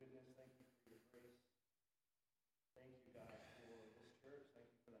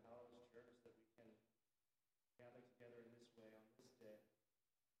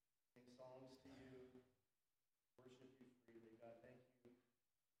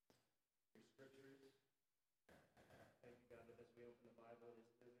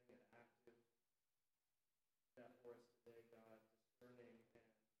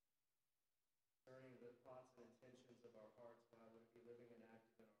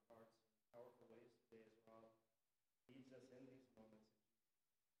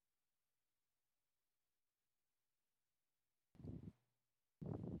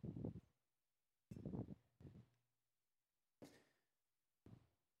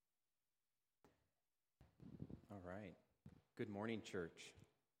right. Good morning, church.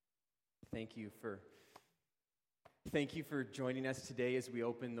 Thank you for joining us today as we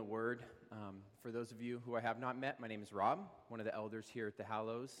open the Word. For those of you who I have not met, my name is Robb, one of the elders here at the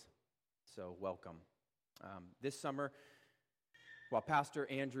Hallows. So welcome. This summer, while Pastor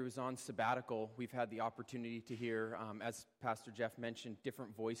Andrew is on sabbatical, we've had the opportunity to hear, as Pastor Jeff mentioned,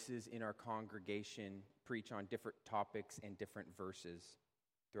 different voices in our congregation preach on different topics and different verses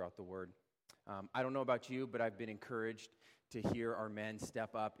throughout the Word. I don't know about you, but I've been encouraged to hear our men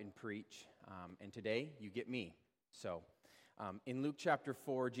step up and preach. And today, you get me. So, in Luke chapter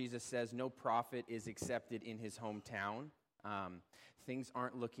 4, Jesus says, no prophet is accepted in his hometown. Things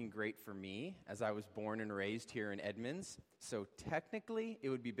aren't looking great for me, as I was born and raised here in Edmonds. So, technically, it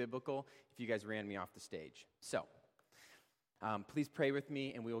would be biblical if you guys ran me off the stage. So, please pray with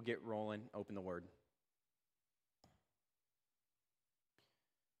me, and we will get rolling. Open the Word.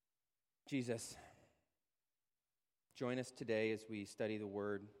 Jesus, join us today as we study the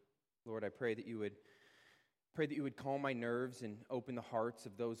Word. Lord, I pray that you would calm my nerves and open the hearts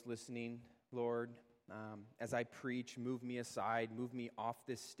of those listening. Lord, as I preach, move me aside, move me off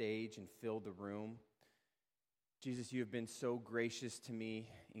this stage and fill the room. Jesus, you have been so gracious to me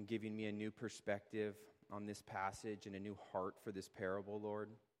in giving me a new perspective on this passage and a new heart for this parable, Lord.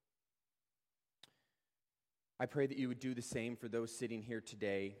 I pray that you would do the same for those sitting here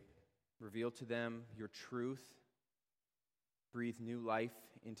today. Reveal to them your truth. Breathe new life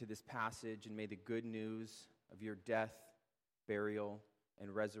into this passage, and may the good news of your death, burial,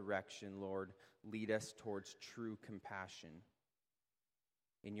 and resurrection, Lord, lead us towards true compassion.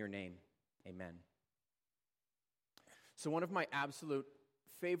 In your name, amen. So one of my absolute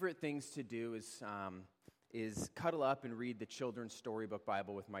favorite things to do is cuddle up and read the children's storybook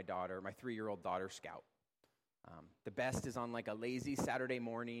Bible with my daughter, my 3-year-old daughter, Scout. The best is on like a lazy Saturday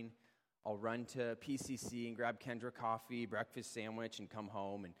morning. I'll run to PCC and grab Kendra coffee, breakfast sandwich, and come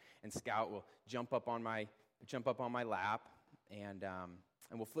home. And Scout will jump up on my lap, and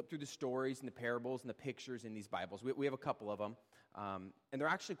we'll flip through the stories and the parables and the pictures in these Bibles. We have a couple of them, and they're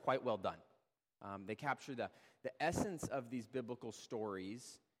actually quite well done. They capture the essence of these biblical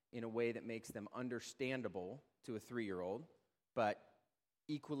stories in a way that makes them understandable to a 3-year-old, but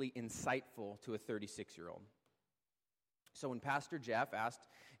equally insightful to a 36-year-old. So when Pastor Jeff asked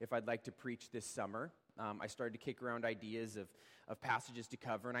if I'd like to preach this summer, I started to kick around ideas of passages to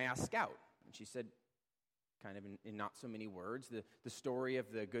cover, and I asked Scout, and she said, kind of in not so many words, the story of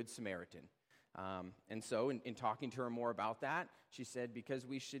the Good Samaritan. And so in talking to her more about that, she said, because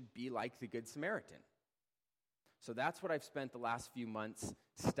we should be like the Good Samaritan. So that's what I've spent the last few months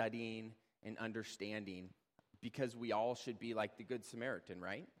studying and understanding, because we all should be like the Good Samaritan,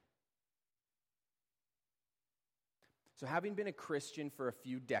 right? So having been a Christian for a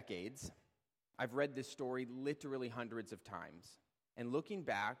few decades, I've read this story literally hundreds of times. And looking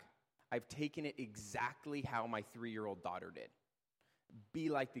back, I've taken it exactly how my 3-year-old daughter did. Be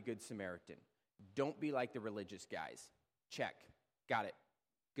like the Good Samaritan. Don't be like the religious guys. Check. Got it.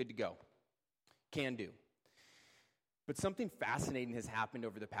 Good to go. Can do. But something fascinating has happened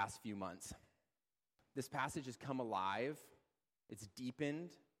over the past few months. This passage has come alive, it's deepened,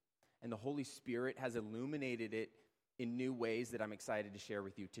 and the Holy Spirit has illuminated it in new ways that I'm excited to share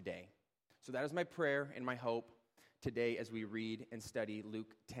with you today. So that is my prayer and my hope today as we read and study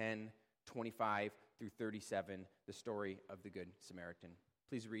Luke 10, 25 through 37, the story of the Good Samaritan.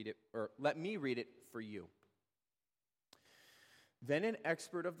 Please read it, or let me read it for you. Then an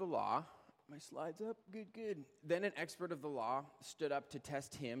expert of the law, my slides up, good. Then an expert of the law stood up to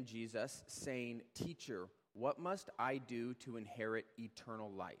test him, Jesus, saying, "Teacher, what must I do to inherit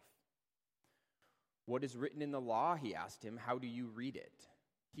eternal life?" "What is written in the law?" he asked him. "How do you read it?"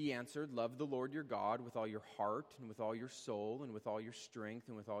 He answered, "Love the Lord your God with all your heart and with all your soul and with all your strength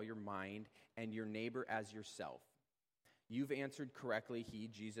and with all your mind, and your neighbor as yourself." "You've answered correctly,"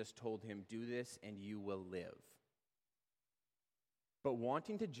 Jesus told him. "Do this and you will live." But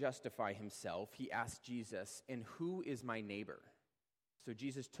wanting to justify himself, he asked Jesus, "And who is my neighbor?" So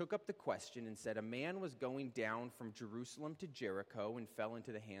Jesus took up the question and said, "A man was going down from Jerusalem to Jericho and fell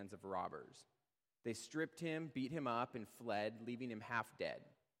into the hands of robbers. They stripped him, beat him up, and fled, leaving him half dead.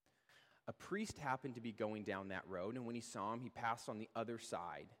 A priest happened to be going down that road, and when he saw him, he passed on the other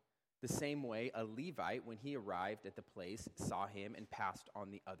side. The same way, a Levite, when he arrived at the place, saw him and passed on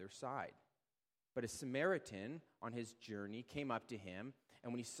the other side. But a Samaritan, on his journey, came up to him,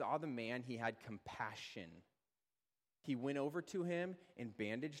 and when he saw the man, he had compassion. He went over to him and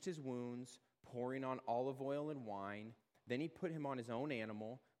bandaged his wounds, pouring on olive oil and wine. Then he put him on his own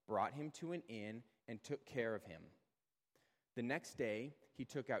animal, brought him to an inn, and took care of him. The next day, he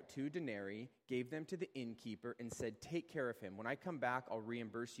took out 2 denarii, gave them to the innkeeper, and said, "Take care of him. When I come back, I'll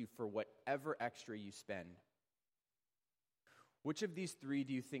reimburse you for whatever extra you spend." Which of these 3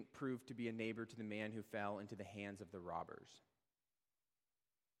 do you think proved to be a neighbor to the man who fell into the hands of the robbers?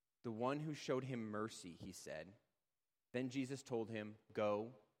 "The one who showed him mercy," he said. Then Jesus told him,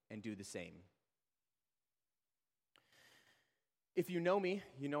 "Go and do the same." If you know me,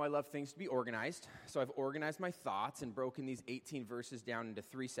 you know I love things to be organized. So I've organized my thoughts and broken these 18 verses down into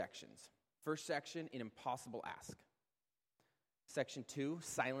 3 sections. First section, an impossible ask. Section 2,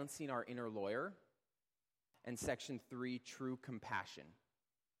 silencing our inner lawyer. And section 3, true compassion.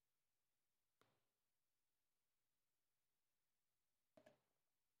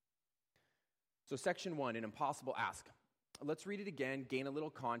 So section 1, an impossible ask. Let's read it again, gain a little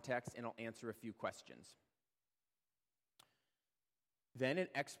context, and I'll answer a few questions. Then an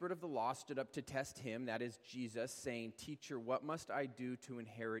expert of the law stood up to test him, that is Jesus, saying, "Teacher, what must I do to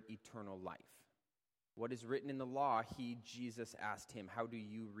inherit eternal life?" "What is written in the law?" Jesus, asked him. "How do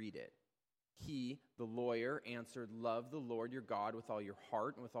you read it?" He, the lawyer, answered, "Love the Lord your God with all your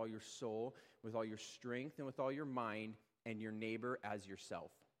heart and with all your soul, with all your strength and with all your mind, and your neighbor as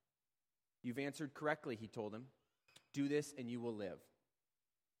yourself." "You've answered correctly," he told him. "Do this and you will live."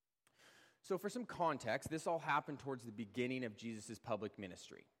 So for some context, this all happened towards the beginning of Jesus' public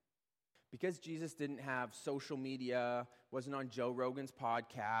ministry. Because Jesus didn't have social media, wasn't on Joe Rogan's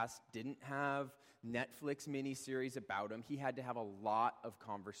podcast, didn't have Netflix miniseries about him, he had to have a lot of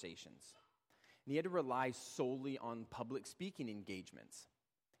conversations. And he had to rely solely on public speaking engagements.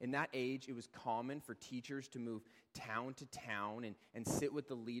 In that age, it was common for teachers to move town to town and sit with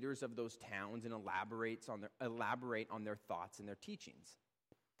the leaders of those towns and elaborate on their thoughts and their teachings.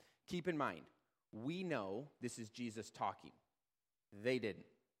 Keep in mind, we know this is Jesus talking. They didn't.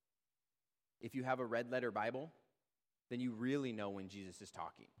 If you have a red letter Bible, then you really know when Jesus is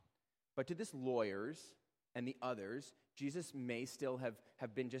talking. But to this lawyers and the others, Jesus may still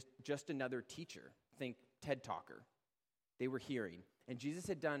have been just another teacher. Think TED Talker. They were hearing. And Jesus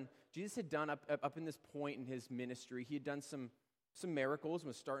had done up in this point in his ministry, he had done some miracles and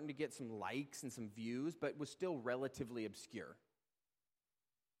was starting to get some likes and some views, but was still relatively obscure.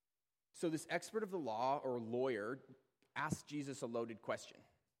 So this expert of the law or lawyer asked Jesus a loaded question.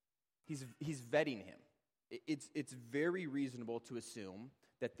 He's vetting him. It's very reasonable to assume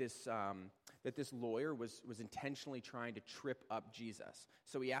that this lawyer was intentionally trying to trip up Jesus.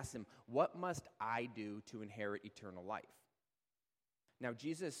 So he asked him, "What must I do to inherit eternal life?" Now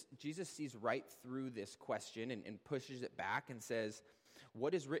Jesus sees right through this question and pushes it back and says,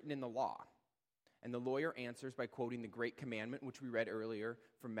 "What is written in the law?" And the lawyer answers by quoting the great commandment, which we read earlier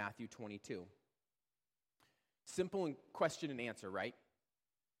from Matthew 22. Simple question and answer, right?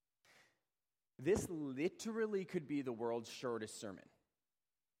 This literally could be the world's shortest sermon.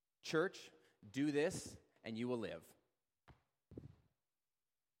 Church, do this and you will live.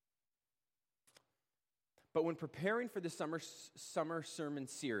 But when preparing for the summer sermon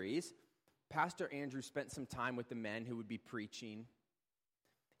series, Pastor Andrew spent some time with the men who would be preaching.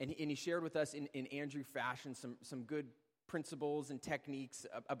 And he shared with us in Andrew fashion some good principles and techniques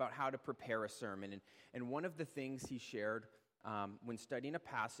about how to prepare a sermon. And one of the things he shared when studying a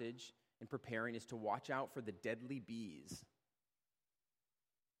passage and preparing is to watch out for the deadly bees.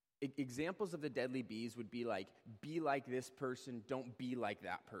 Examples of the deadly bees would be like this person, don't be like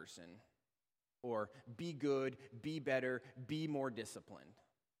that person. Or be good, be better, be more disciplined.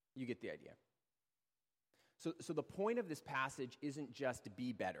 You get the idea. So the point of this passage isn't just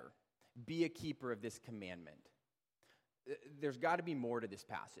be better, be a keeper of this commandment. There's got to be more to this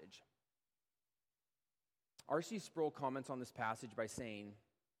passage. R.C. Sproul comments on this passage by saying,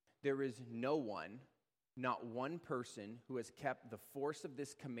 "There is no one, not one person, who has kept the force of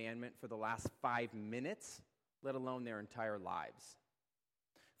this commandment for the last 5 minutes, let alone their entire lives.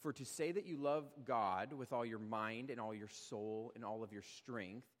 For to say that you love God with all your mind and all your soul and all of your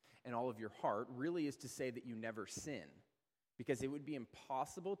strength and all of your heart really is to say that you never sin, because it would be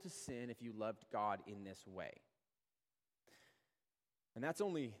impossible to sin if you loved God in this way." And that's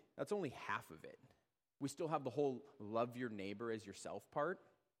only half of it. We still have the whole love your neighbor as yourself part.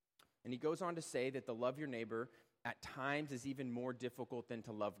 And he goes on to say that the love your neighbor at times is even more difficult than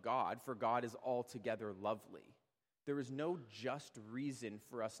to love God, for God is altogether lovely. There is no just reason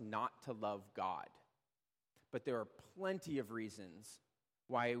for us not to love God. But there are plenty of reasons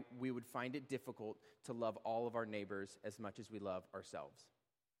why we would find it difficult to love all of our neighbors as much as we love ourselves.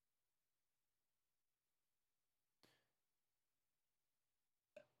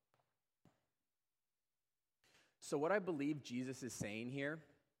 So what I believe Jesus is saying here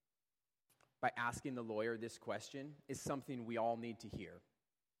by asking the lawyer this question is something we all need to hear.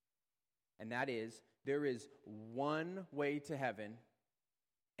 And that is, there is one way to heaven,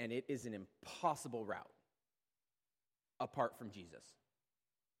 and it is an impossible route apart from Jesus.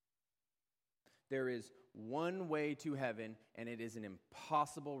 There is one way to heaven, and it is an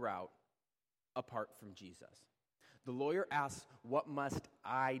impossible route apart from Jesus. The lawyer asks, what must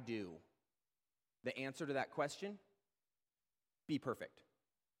I do? The answer to that question, be perfect.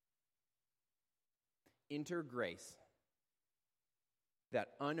 Enter grace, that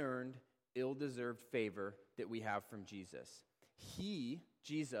unearned, ill-deserved favor that we have from Jesus. He,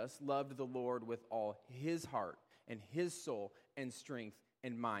 Jesus, loved the Lord with all his heart and his soul and strength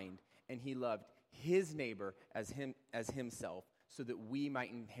and mind, and he loved his neighbor as himself, so that we might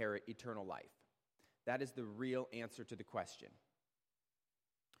inherit eternal life. That is the real answer to the question.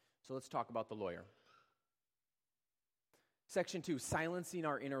 So let's talk about the lawyer. Section 2, silencing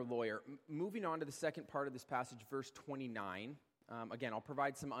our inner lawyer. Moving on to the second part of this passage, verse 29. Again, I'll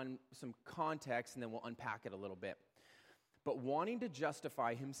provide some context, and then we'll unpack it a little bit. But wanting to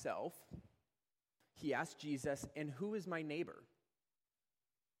justify himself, he asked Jesus, and who is my neighbor?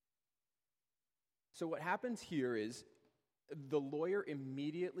 So what happens here is the lawyer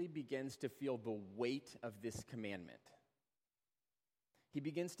immediately begins to feel the weight of this commandment. He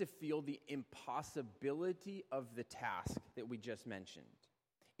begins to feel the impossibility of the task that we just mentioned.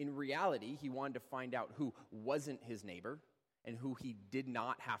 In reality, he wanted to find out who wasn't his neighbor and who he did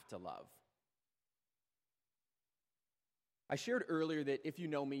not have to love. I shared earlier that if you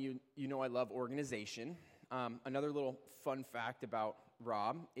know me, you know I love organization. Another little fun fact about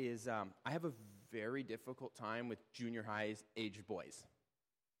Rob is I have a very difficult time with junior high aged boys.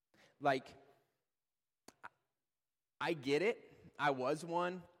 Like, I get it. I was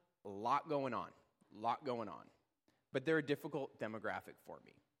one. A lot going on. But they're a difficult demographic for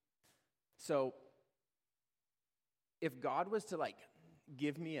me. So, if God was to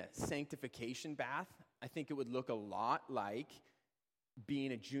give me a sanctification bath, I think it would look a lot like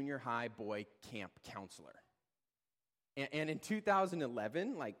being a junior high boy camp counselor. And in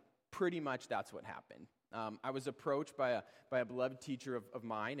 2011, pretty much that's what happened. I was approached by a beloved teacher of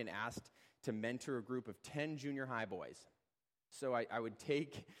mine and asked to mentor a group of 10 junior high boys. So I would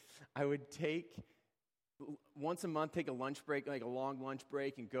take once a month, take a lunch break, a long lunch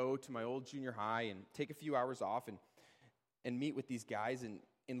break, and go to my old junior high and take a few hours off and meet with these guys. And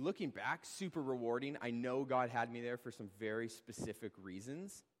looking back, super rewarding. I know God had me there for some very specific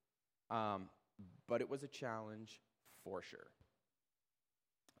reasons, but it was a challenge for sure.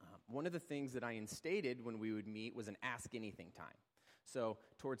 One of the things that I instated when we would meet was an ask anything time. So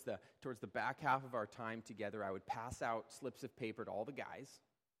towards the back half of our time together, I would pass out slips of paper to all the guys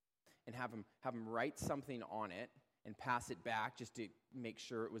and have them write something on it and pass it back just to make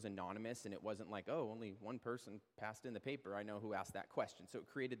sure it was anonymous and it wasn't only one person passed in the paper. I know who asked that question. So it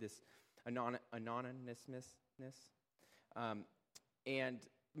created this anonymousness. And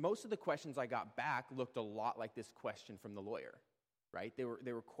most of the questions I got back looked a lot like this question from the lawyer, right? They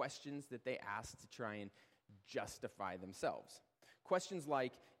were questions that they asked to try and justify themselves. Questions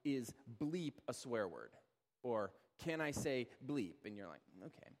like, is bleep a swear word? Or can I say bleep? And you're like,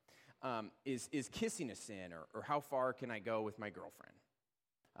 okay. Is kissing a sin? Or how far can I go with my girlfriend?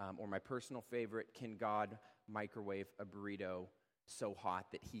 Or my personal favorite, can God microwave a burrito so hot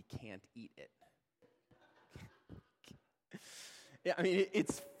that he can't eat it? Yeah, I mean,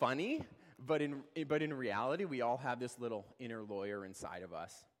 it's funny, but in reality, we all have this little inner lawyer inside of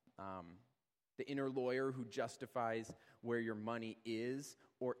us. The inner lawyer who justifies where your money is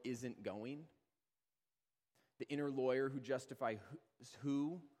or isn't going. The inner lawyer who justifies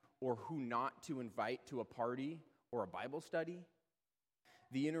who or who not to invite to a party or a Bible study.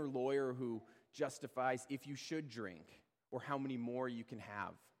 The inner lawyer who justifies if you should drink or how many more you can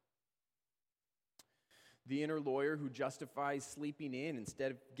have. The inner lawyer who justifies sleeping in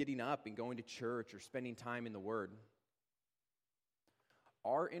instead of getting up and going to church or spending time in the Word.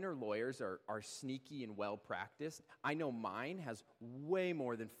 Our inner lawyers are sneaky and well-practiced. I know mine has way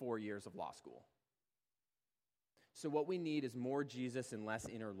more than 4 years of law school. So what we need is more Jesus and less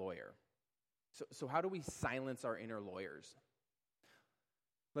inner lawyer. So how do we silence our inner lawyers?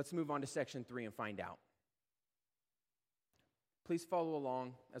 Let's move on to section 3 and find out. Please follow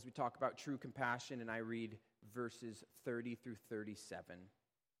along as we talk about true compassion, and I read verses 30 through 37.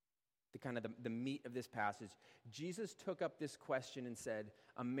 The meat of this passage. Jesus took up this question and said,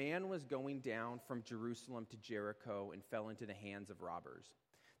 a man was going down from Jerusalem to Jericho and fell into the hands of robbers.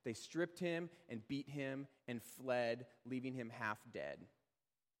 They stripped him and beat him and fled, leaving him half dead.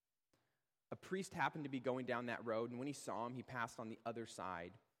 A priest happened to be going down that road, and when he saw him, he passed on the other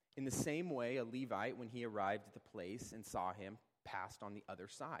side. In the same way, a Levite, when he arrived at the place and saw him, passed on the other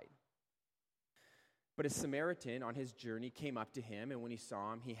side. But a Samaritan on his journey came up to him, and when he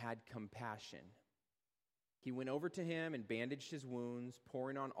saw him, he had compassion. He went over to him and bandaged his wounds,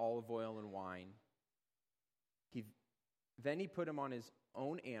 pouring on olive oil and wine. Then he put him on his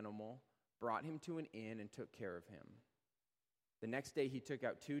own animal, brought him to an inn, and took care of him. The next day he took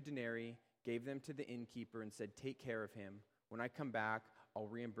out 2 denarii, gave them to the innkeeper, and said, "Take care of him. When I come back, I'll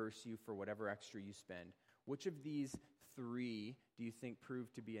reimburse you for whatever extra you spend." Which of these 3 do you think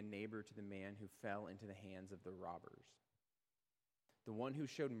proved to be a neighbor to the man who fell into the hands of the robbers? The one who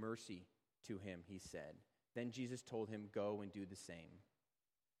showed mercy to him, he said. Then Jesus told him, "Go and do the same."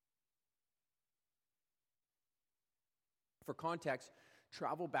 For context,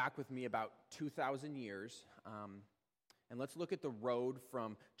 travel back with me about 2,000 years, and let's look at the road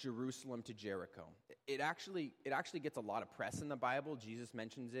from Jerusalem to Jericho. It actually gets a lot of press in the Bible. Jesus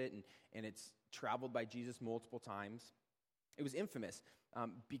mentions it, and it's traveled by Jesus multiple times. It was infamous.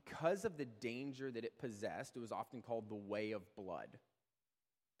 Because of the danger that it possessed, it was often called the Way of Blood.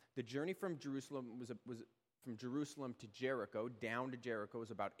 The journey from Jerusalem was from Jerusalem to Jericho, down to Jericho,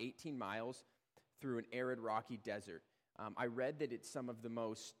 was about 18 miles through an arid, rocky desert. I read that it's some of the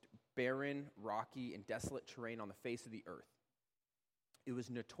most barren, rocky, and desolate terrain on the face of the earth. It was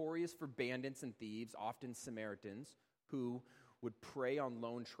notorious for bandits and thieves, often Samaritans, who would prey on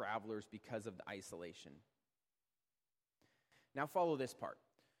lone travelers because of the isolation. Now follow this part.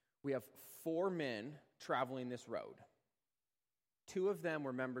 We have 4 men traveling this road. 2 of them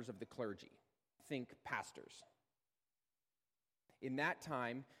were members of the clergy. Think pastors. In that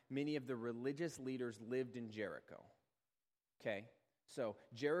time, many of the religious leaders lived in Jericho. Okay, so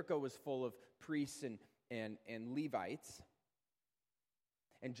Jericho was full of priests and Levites,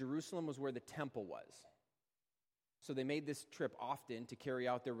 and Jerusalem was where the temple was. So they made this trip often to carry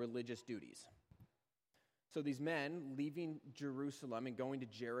out their religious duties. So these men leaving Jerusalem and going to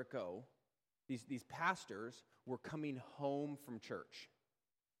Jericho, these pastors were coming home from church.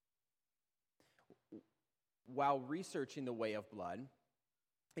 While researching the Way of Blood,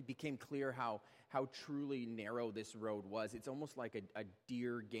 it became clear how truly narrow this road was. It's almost like a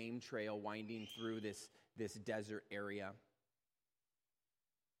deer game trail winding through this desert area.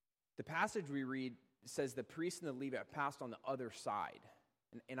 The passage we read says the priest and the Levite passed on the other side.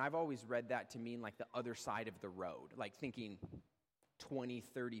 And I've always read that to mean like the other side of the road, like thinking 20,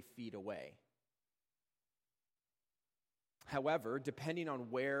 30 feet away. However, depending on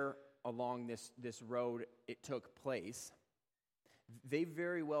where along this road it took place, they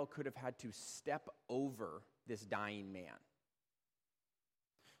very well could have had to step over this dying man.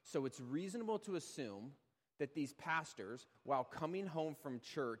 So it's reasonable to assume that these pastors, while coming home from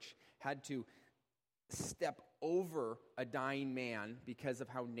church, had to step over a dying man because of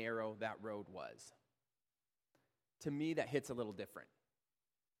how narrow that road was. To me, that hits a little different.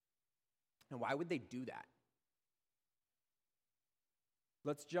 And why would they do that?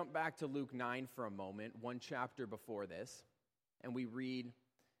 Let's jump back to Luke 9 for a moment, 1 chapter before this, and we read,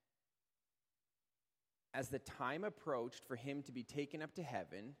 "As the time approached for him to be taken up to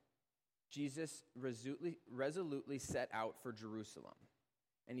heaven, Jesus resolutely set out for Jerusalem.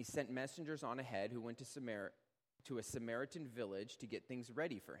 And he sent messengers on ahead who went to a Samaritan village to get things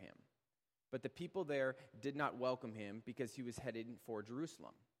ready for him. But the people there did not welcome him because he was headed for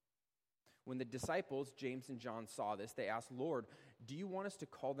Jerusalem. When the disciples, James and John, saw this, they asked, 'Lord, do you want us to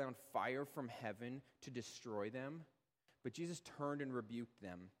call down fire from heaven to destroy them?' But Jesus turned and rebuked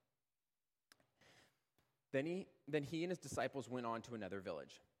them. Then he and his disciples went on to another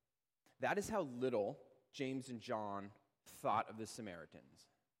village. That is how little James and John thought of the Samaritans.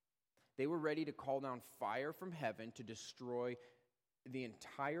 They were ready to call down fire from heaven to destroy the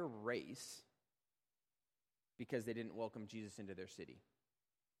entire race because they didn't welcome Jesus into their city.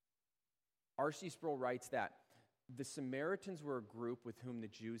 R.C. Sproul writes that the Samaritans were a group with whom the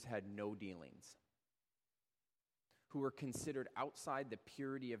Jews had no dealings, who were considered outside the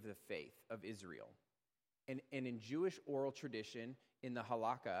purity of the faith of Israel. And in Jewish oral tradition, in the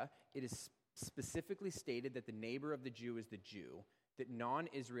halakha, it is specifically stated that the neighbor of the Jew is the Jew, that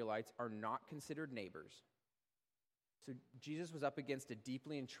non-Israelites are not considered neighbors. So Jesus was up against a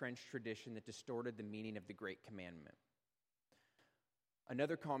deeply entrenched tradition that distorted the meaning of the Great Commandment.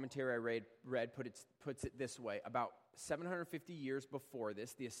 Another commentary I read puts it this way. About 750 years before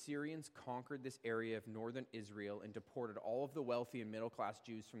this, the Assyrians conquered this area of northern Israel and deported all of the wealthy and middle-class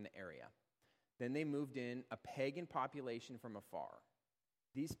Jews from the area. Then they moved in a pagan population from afar.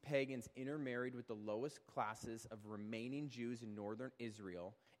 These pagans intermarried with the lowest classes of remaining Jews in northern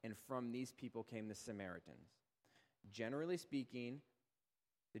Israel, and from these people came the Samaritans. Generally speaking,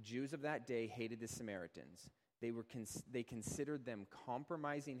 The Jews of that day hated the Samaritans. They considered them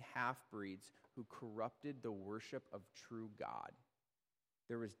compromising half-breeds who corrupted the worship of true God.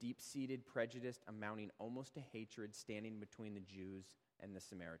 There was deep-seated prejudice amounting almost to hatred standing between the Jews and the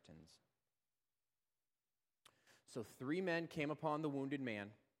Samaritans. So 3 men came upon the wounded man,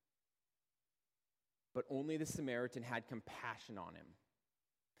 but only the Samaritan had compassion on him.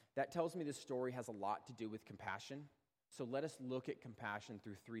 That tells me this story has a lot to do with compassion. So let us look at compassion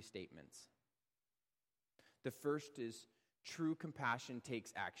through 3 statements. The first is true compassion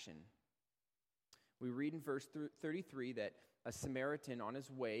takes action. We read in verse 33 that a Samaritan on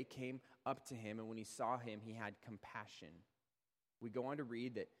his way came up to him, and when he saw him, he had compassion. We go on to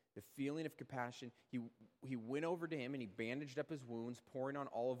read that the feeling of compassion, he went over to him and he bandaged up his wounds, pouring on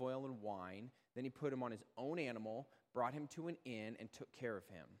olive oil and wine. Then he put him on his own animal, brought him to an inn, and took care of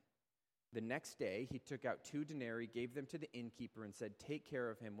him. The next day, he took out 2 denarii, gave them to the innkeeper, and said, "Take care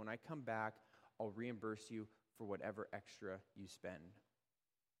of him. When I come back, I'll reimburse you for whatever extra you spend."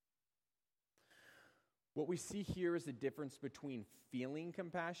 What we see here is the difference between feeling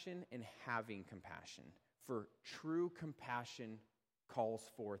compassion and having compassion. For true compassion calls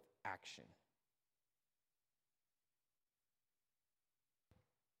forth action.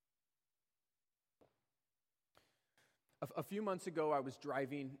 A few months ago, I was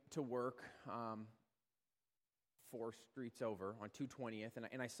driving to work 4 streets over on 220th,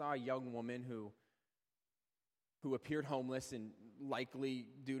 and I saw a young woman who appeared homeless and likely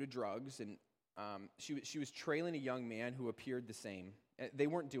due to drugs, and she was trailing a young man who appeared the same. They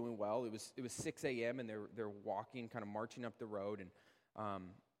weren't doing well. It was 6 a.m. and they're walking, kind of marching up the road,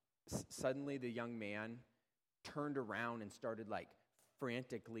 and suddenly the young man turned around and started like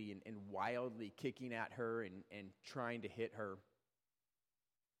frantically and wildly kicking at her and trying to hit her.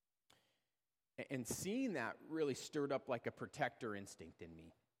 And seeing that really stirred up like a protector instinct in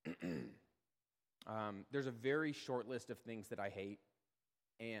me. There's a very short list of things that I hate,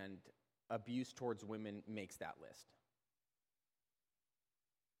 and abuse towards women makes that list.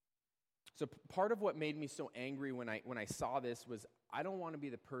 So part of what made me so angry when I saw this was I don't want to be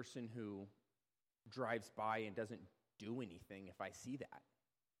the person who drives by and doesn't do anything if I see that.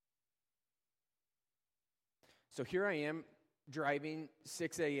 So here I am driving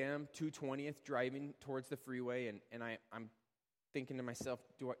 6 a.m., 220th, driving towards the freeway, and I'm thinking to myself,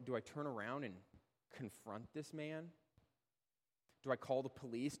 do I turn around and confront this man? Do I call the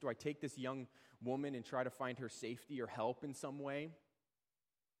police? Do I take this young woman and try to find her safety or help in some way?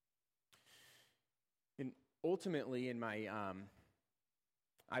 And ultimately, in my,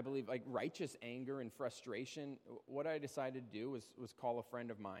 I believe, like righteous anger and frustration, what I decided to do was call a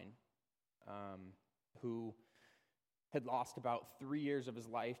friend of mine who had lost about 3 years of his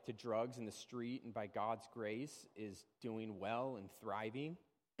life to drugs in the street, and by God's grace is doing well and thriving.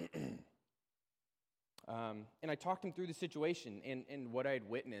 And I talked him through the situation and what I had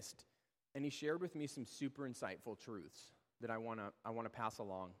witnessed, and he shared with me some super insightful truths that I want to pass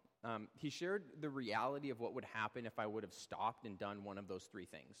along. He shared the reality of what would happen if I would have stopped and done one of those 3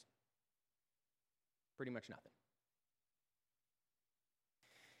 things. Pretty much nothing.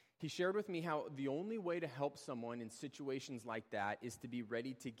 He shared with me how the only way to help someone in situations like that is to be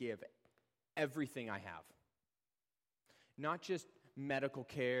ready to give everything I have. Not just medical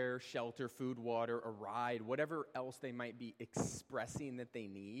care, shelter, food, water, a ride, whatever else they might be expressing that they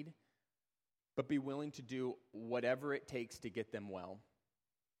need, but be willing to do whatever it takes to get them well.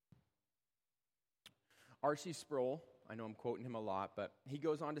 R.C. Sproul, I know I'm quoting him a lot, but he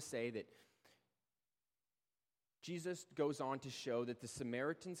goes on to say that Jesus goes on to show that the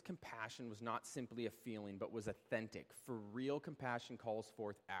Samaritan's compassion was not simply a feeling, but was authentic, for real compassion calls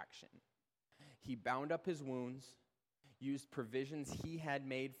forth action. He bound up his wounds, used provisions he had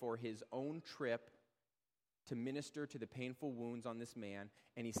made for his own trip to minister to the painful wounds on this man,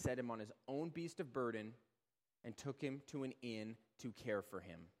 and he set him on his own beast of burden and took him to an inn to care for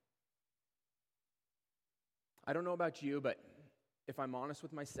him. I don't know about you, but if I'm honest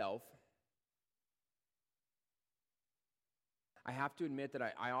with myself, I have to admit that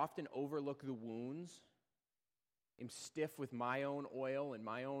I often overlook the wounds, am stiff with my own oil and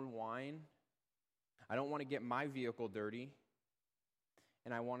my own wine. I don't want to get my vehicle dirty,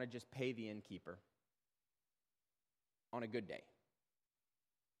 and I want to just pay the innkeeper on a good day.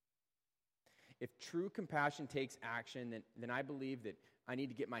 If true compassion takes action, then I believe that I need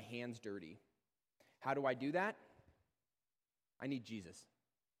to get my hands dirty. How do I do that? I need Jesus.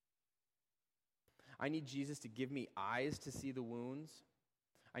 I need Jesus to give me eyes to see the wounds.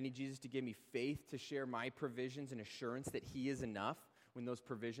 I need Jesus to give me faith to share my provisions and assurance that He is enough when those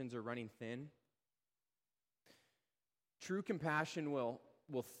provisions are running thin. True compassion will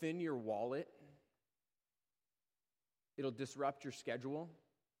will thin your wallet. It'll disrupt your schedule.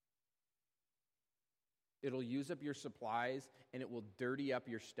 It'll use up your supplies, and it will dirty up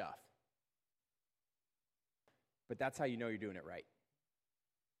your stuff. But that's how you know you're doing it right.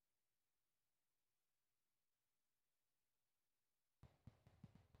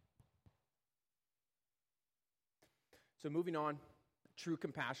 So moving on, true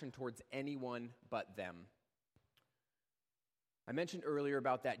compassion towards anyone but them. I mentioned earlier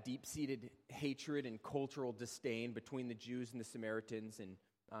about that deep-seated hatred and cultural disdain between the Jews and the Samaritans, and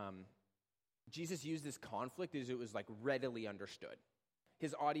Jesus used this conflict as it was readily understood.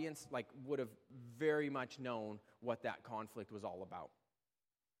 His audience would have very much known what that conflict was all about.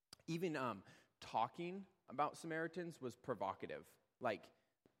 Even talking about Samaritans was provocative.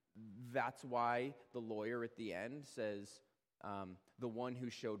 That's why the lawyer at the end says, the one who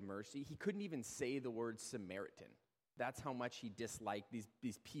showed mercy. He couldn't even say the word Samaritan. That's how much he disliked,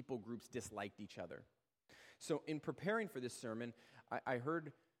 these people groups disliked each other. So in preparing for this sermon, I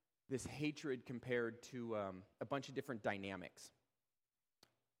heard this hatred compared to a bunch of different dynamics.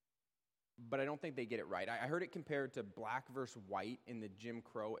 But I don't think they get it right. I heard it compared to black versus white in the Jim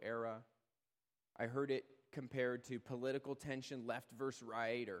Crow era. I heard it compared to political tension, left versus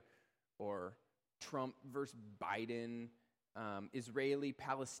right, or Trump versus Biden,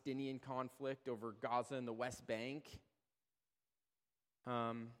 Israeli-Palestinian conflict over Gaza and the West Bank.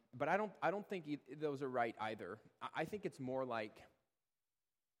 But I don't think those are right either. I think it's more like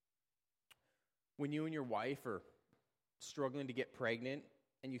when you and your wife are struggling to get pregnant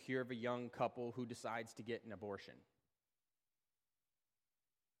and you hear of a young couple who decides to get an abortion.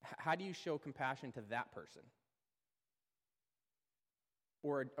 How do you show compassion to that person?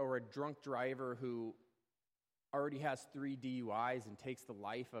 Or a drunk driver who already has 3 DUIs and takes the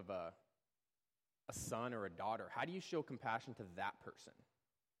life of a son or a daughter. How do you show compassion to that person?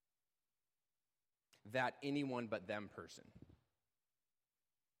 That anyone but them person.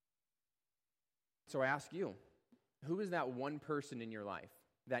 So I ask you, who is that one person in your life?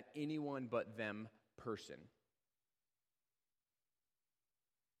 That anyone but them person?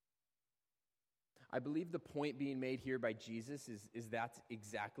 I believe the point being made here by Jesus is that's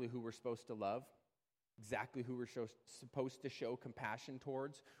exactly who we're supposed to love, exactly who we're supposed to show compassion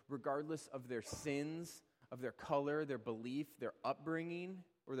towards, regardless of their sins, of their color, their belief, their upbringing,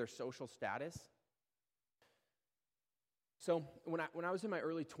 or their social status. So when I was in my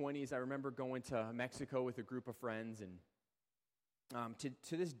early 20s, I remember going to Mexico with a group of friends, and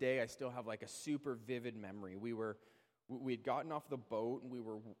to this day, I still have a super vivid memory. We had gotten off the boat, and we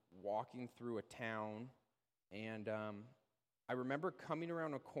were walking through a town, and I remember coming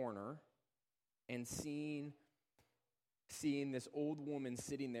around a corner and seeing this old woman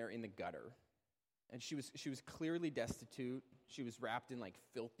sitting there in the gutter. And she was clearly destitute. She was wrapped in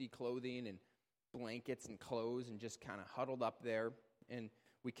filthy clothing and blankets and clothes and just kind of huddled up there. And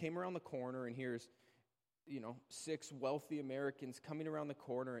we came around the corner, and here's 6 wealthy Americans coming around the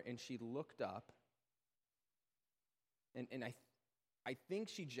corner, and she looked up. And I think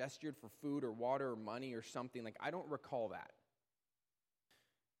she gestured for food or water or money or something. I don't recall that.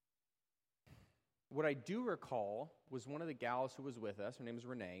 What I do recall was one of the gals who was with us, her name is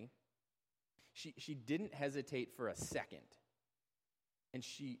Renee. She didn't hesitate for a second. And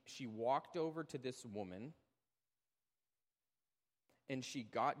she walked over to this woman, and she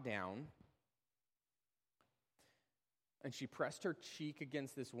got down, and she pressed her cheek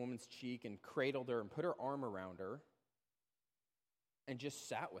against this woman's cheek and cradled her and put her arm around her and just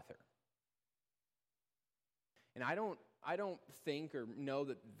sat with her. And I don't think or know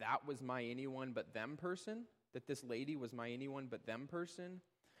that was my anyone but them person, that this lady was my anyone but them person.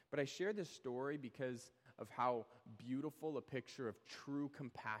 But I share this story because of how beautiful a picture of true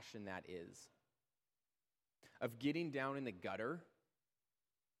compassion that is. Of getting down in the gutter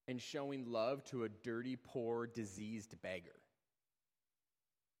and showing love to a dirty, poor, diseased beggar.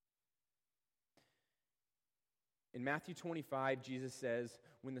 In Matthew 25, Jesus says,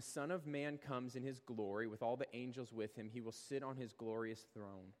 "When the Son of Man comes in his glory with all the angels with him, he will sit on his glorious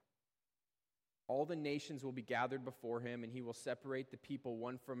throne. All the nations will be gathered before him, and he will separate the people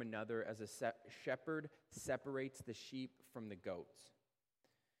one from another as a shepherd separates the sheep from the goats.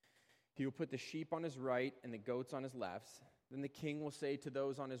 He will put the sheep on his right and the goats on his left. Then the king will say to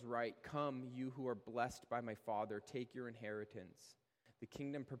those on his right, 'Come, you who are blessed by my Father, take your inheritance, the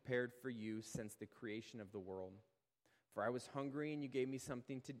kingdom prepared for you since the creation of the world. For I was hungry, and you gave me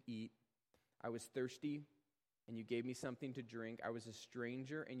something to eat. I was thirsty, and you gave me something to drink. I was a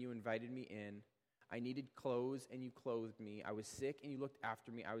stranger, and you invited me in. I needed clothes, and you clothed me. I was sick, and you looked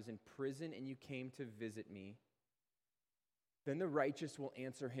after me. I was in prison, and you came to visit me.' Then the righteous will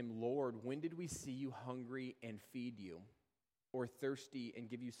answer him, Lord, when did we see you hungry and feed you, or thirsty and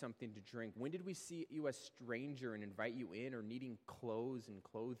give you something to drink? When did we see you a stranger and invite you in, or needing clothes and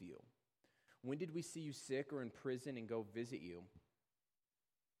clothe you? When did we see you sick or in prison and go visit you?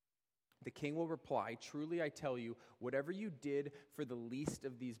 The king will reply, truly I tell you, whatever you did for the least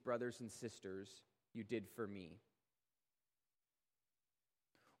of these brothers and sisters, you did for me.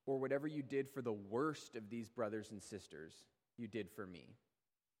 Or whatever you did for the worst of these brothers and sisters, you did for me.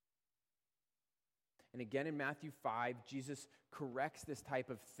 And again in Matthew 5, Jesus corrects this type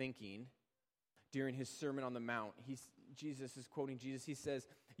of thinking during his Sermon on the Mount. Jesus is quoting Jesus. He says,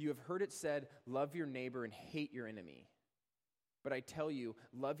 you have heard it said, love your neighbor and hate your enemy. But I tell you,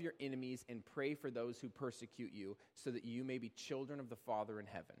 love your enemies and pray for those who persecute you, so that you may be children of the Father in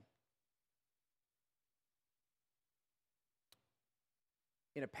heaven.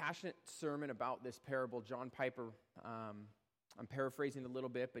 In a passionate sermon about this parable, John Piper, I'm paraphrasing a little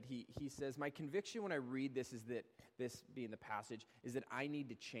bit, but he says, my conviction when I read this is that, this being the passage, is that I need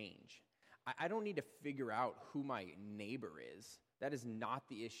to change. I don't need to figure out who my neighbor is. That is not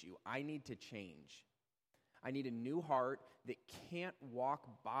the issue. I need to change. I need a new heart that can't walk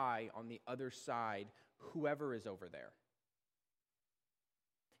by on the other side whoever is over there,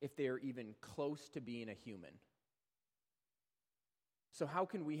 if they are even close to being a human. So how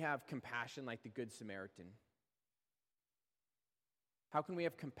can we have compassion like the Good Samaritan? How can we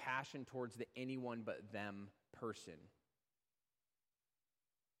have compassion towards the anyone but them person?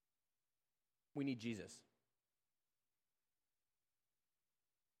 We need Jesus.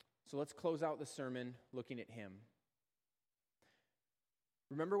 So let's close out the sermon looking at him.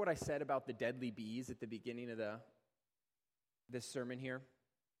 Remember what I said about the deadly bees at the beginning of this sermon here?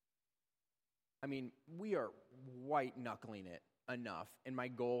 I mean, we are white-knuckling it enough, and my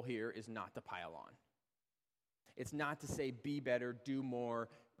goal here is not to pile on. It's not to say, be better, do more,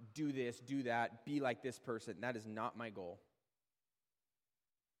 do this, do that, be like this person. That is not my goal.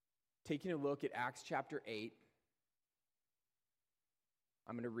 Taking a look at Acts chapter 8,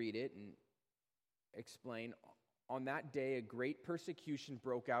 I'm going to read it and explain. On that day, a great persecution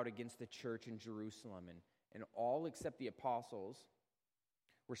broke out against the church in Jerusalem, and all except the apostles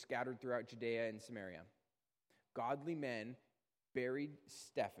were scattered throughout Judea and Samaria. Godly men buried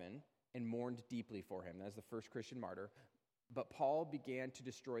Stephen and mourned deeply for him. That's the first Christian martyr. But Paul began to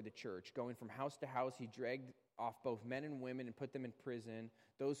destroy the church. Going from house to house, he dragged off both men and women and put them in prison.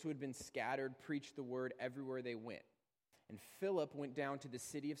 Those who had been scattered preached the word everywhere they went. And Philip went down to the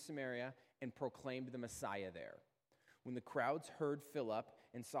city of Samaria and proclaimed the Messiah there. When the crowds heard Philip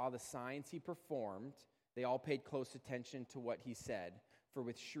and saw the signs he performed, they all paid close attention to what he said. For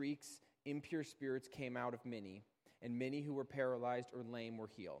with shrieks, impure spirits came out of many, and many who were paralyzed or lame were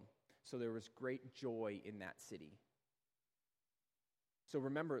healed. So there was great joy in that city. So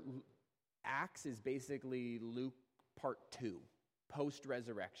remember, Acts is basically Luke part 2,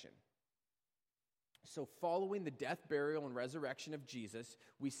 post-resurrection. So following the death, burial, and resurrection of Jesus,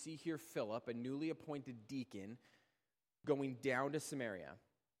 we see here Philip, a newly appointed deacon, going down to Samaria.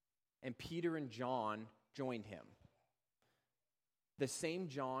 And Peter and John joined him. The same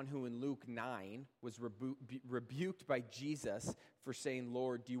John who in Luke 9 was rebuked by Jesus for saying,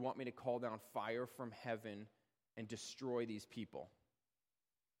 Lord, do you want me to call down fire from heaven and destroy these people?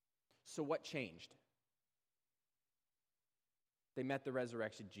 So what changed? They met the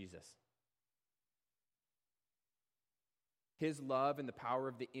resurrected Jesus. His love and the power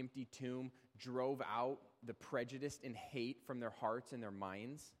of the empty tomb drove out the prejudice and hate from their hearts and their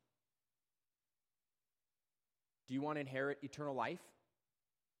minds. Do you want to inherit eternal life?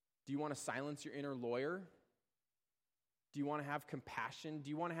 Do you want to silence your inner lawyer? Do you want to have compassion? Do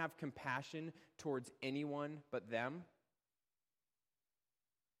you want to have compassion towards anyone but them?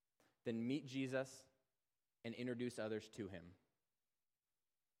 Then meet Jesus and introduce others to him.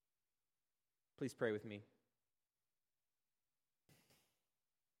 Please pray with me.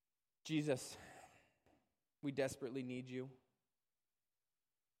 Jesus, we desperately need you.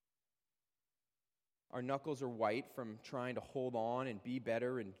 Our knuckles are white from trying to hold on and be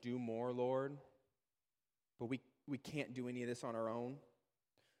better and do more, Lord. But we can't do any of this on our own.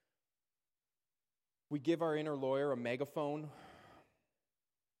 We give our inner lawyer a megaphone.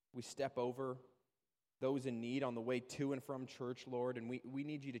 We step over those in need on the way to and from church, Lord, and we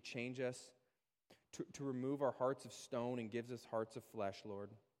need you to change us, to remove our hearts of stone and gives us hearts of flesh,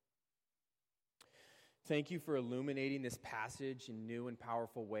 Lord. Thank you for illuminating this passage in new and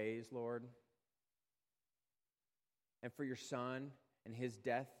powerful ways, Lord. And for your Son and his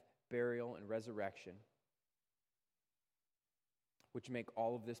death, burial, and resurrection, which make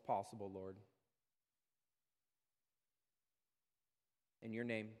all of this possible, Lord. In your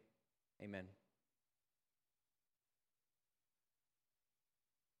name, amen.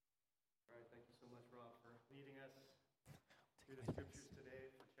 All right, thank you so much, Rob, for leading us through the scripture.